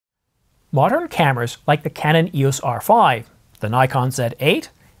Modern cameras like the Canon EOS R5, the Nikon Z8,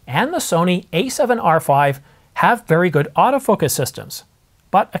 and the Sony A7R5 have very good autofocus systems,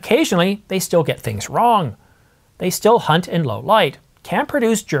 but occasionally they still get things wrong. They still hunt in low light, can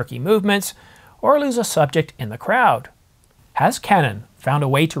produce jerky movements, or lose a subject in the crowd. Has Canon found a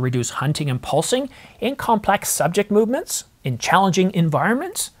way to reduce hunting and pulsing in complex subject movements in challenging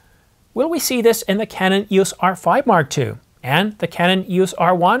environments? Will we see this in the Canon EOS R5 Mark II and the Canon EOS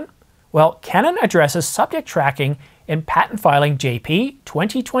R1? Well, Canon addresses subject tracking in patent filing JP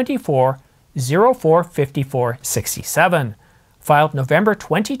 2024-045467, filed November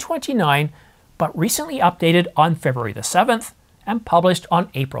 2029, but recently updated on February the 7th and published on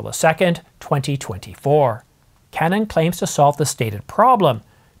April the 2nd, 2024. Canon claims to solve the stated problem,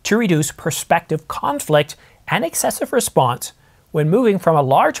 to reduce perspective conflict and excessive response when moving from a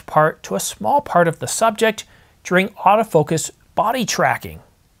large part to a small part of the subject during autofocus body tracking.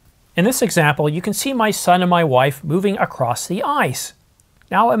 In this example, you can see my son and my wife moving across the ice.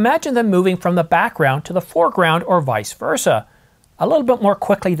 Now imagine them moving from the background to the foreground or vice versa, a little bit more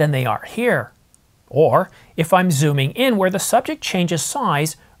quickly than they are here. Or if I'm zooming in where the subject changes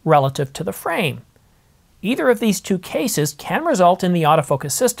size relative to the frame. Either of these two cases can result in the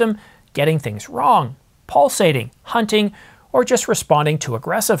autofocus system getting things wrong, pulsating, hunting, or just responding too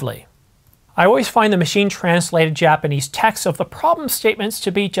aggressively. I always find the machine-translated Japanese text of the problem statements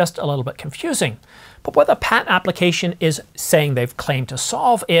to be just a little bit confusing. But what the patent application is saying they've claimed to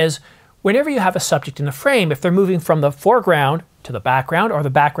solve is, whenever you have a subject in the frame, if they're moving from the foreground to the background or the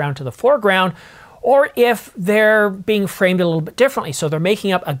background to the foreground, or if they're being framed a little bit differently, so they're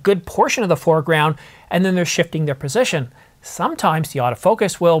making up a good portion of the foreground and then they're shifting their position, sometimes the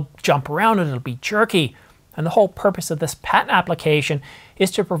autofocus will jump around and it'll be jerky. And the whole purpose of this patent application is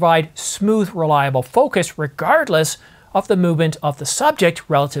to provide smooth, reliable focus regardless of the movement of the subject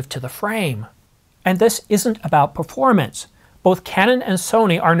relative to the frame. And this isn't about performance. Both Canon and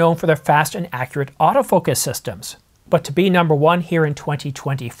Sony are known for their fast and accurate autofocus systems. But to be number one here in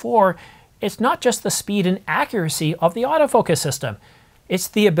 2024, it's not just the speed and accuracy of the autofocus system. It's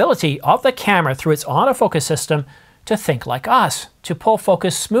the ability of the camera through its autofocus system to think like us, to pull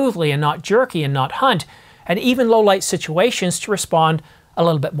focus smoothly and not jerky and not hunt, and even low light situations to respond a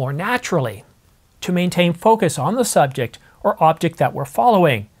little bit more naturally, to maintain focus on the subject or object that we're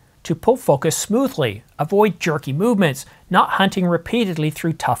following, to pull focus smoothly, avoid jerky movements, not hunting repeatedly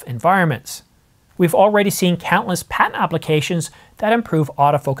through tough environments. We've already seen countless patent applications that improve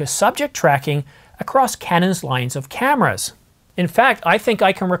autofocus subject tracking across Canon's lines of cameras. In fact, I think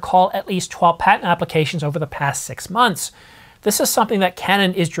I can recall at least 12 patent applications over the past 6 months. This is something that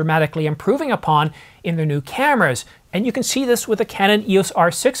Canon is dramatically improving upon in their new cameras, and you can see this with the Canon EOS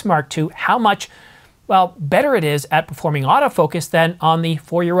R6 Mark II, how much, well, better it is at performing autofocus than on the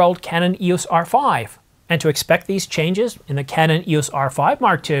 4-year-old Canon EOS R5. And to expect these changes in the Canon EOS R5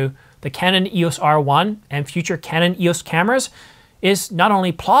 Mark II, the Canon EOS R1, and future Canon EOS cameras is not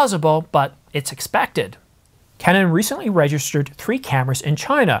only plausible, but it's expected. Canon recently registered 3 cameras in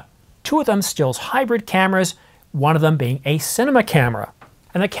China, 2 of them stills hybrid cameras, one of them being a cinema camera.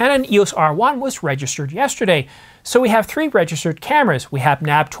 And the Canon EOS R1 was registered yesterday, so we have 3 registered cameras. We have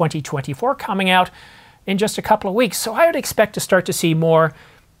NAB 2024 coming out in just a couple of weeks, so I would expect to start to see more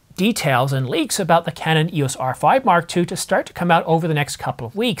details and leaks about the Canon EOS R5 Mark II to start to come out over the next couple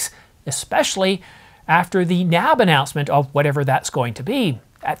of weeks, especially after the NAB announcement of whatever that's going to be.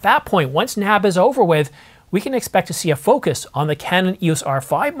 At that point, once NAB is over with, we can expect to see a focus on the Canon EOS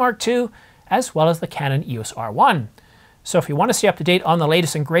R5 Mark II as well as the Canon EOS R1. So if you want to stay up to date on the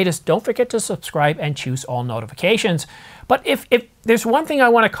latest and greatest, don't forget to subscribe and choose all notifications. But if there's one thing I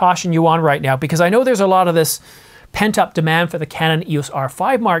want to caution you on right now, because I know there's a lot of this pent-up demand for the Canon EOS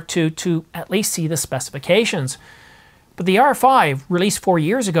R5 Mark II to at least see the specifications. But the R5, released 4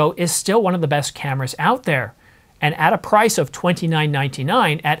 years ago, is still one of the best cameras out there. And at a price of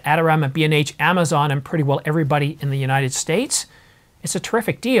 $29.99 at Adorama, B&H, Amazon, and pretty well everybody in the United States, it's a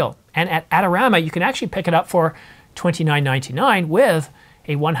terrific deal. And at Adorama, you can actually pick it up for $29.99 with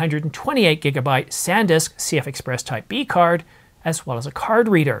a 128GB SanDisk CF Express Type B card, as well as a card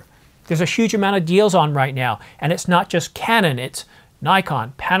reader. There's a huge amount of deals on right now, and it's not just Canon, it's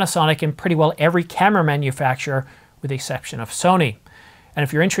Nikon, Panasonic, and pretty well every camera manufacturer with the exception of Sony. And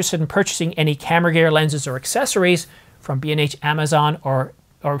if you're interested in purchasing any camera gear, lenses, or accessories from B&H, Amazon, or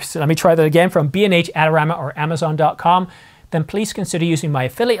let me try that again, from B&H, Adorama, or Amazon.com, then please consider using my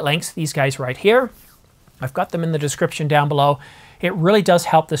affiliate links, these guys right here. I've got them in the description down below. It really does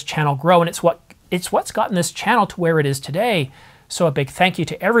help this channel grow, and it's what's gotten this channel to where it is today. So a big thank you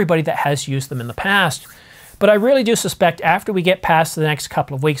to everybody that has used them in the past. But I really do suspect after we get past the next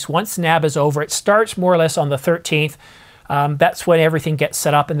couple of weeks, once NAB is over, it starts more or less on the 13th. That's when everything gets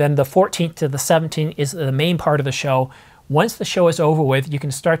set up, and then the 14th to the 17th is the main part of the show. Once the show is over with, you can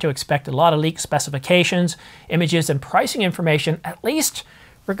start to expect a lot of leaked specifications, images, and pricing information, at least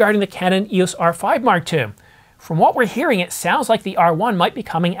regarding the Canon EOS R5 Mark II. From what we're hearing, it sounds like the R1 might be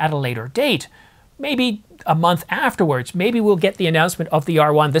coming at a later date. Maybe a month afterwards. Maybe we'll get the announcement of the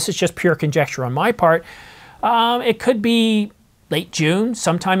R1. This is just pure conjecture on my part. It could be late June,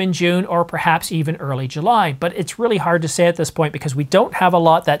 sometime in June, or perhaps even early July. But it's really hard to say at this point because we don't have a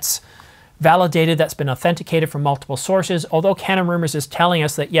lot that's validated, that's been authenticated from multiple sources, although Canon Rumors is telling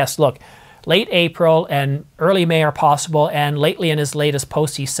us that, yes, look, late April and early May are possible, and lately in his latest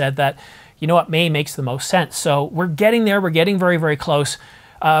post he said that, you know what, May makes the most sense. So we're getting there, we're getting very, very close.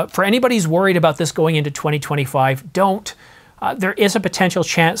 For anybody who's worried about this going into 2025, don't. There is a potential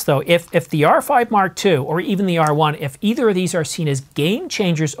chance, though, if the R5 Mark II or even the R1, if either of these are seen as game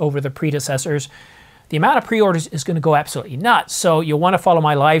changers over the predecessors, the amount of pre-orders is going to go absolutely nuts. So you'll want to follow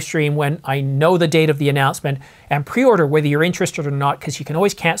my live stream when I know the date of the announcement and pre-order whether you're interested or not, because you can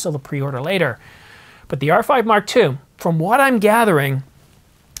always cancel the pre-order later. But the R5 Mark II, from what I'm gathering,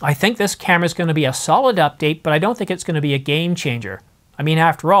 I think this camera is going to be a solid update, but I don't think it's going to be a game changer. I mean,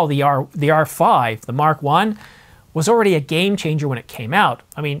 after all, the R5, the Mark I, was already a game changer when it came out.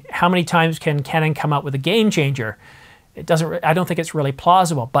 I mean, how many times can Canon come out with a game changer? It doesn't. I don't think it's really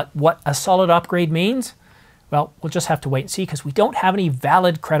plausible. But what a solid upgrade means, well, we'll just have to wait and see because we don't have any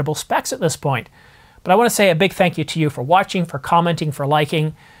valid, credible specs at this point. But I want to say a big thank you to you for watching, for commenting, for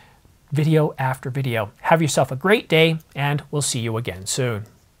liking video after video. Have yourself a great day, and we'll see you again soon.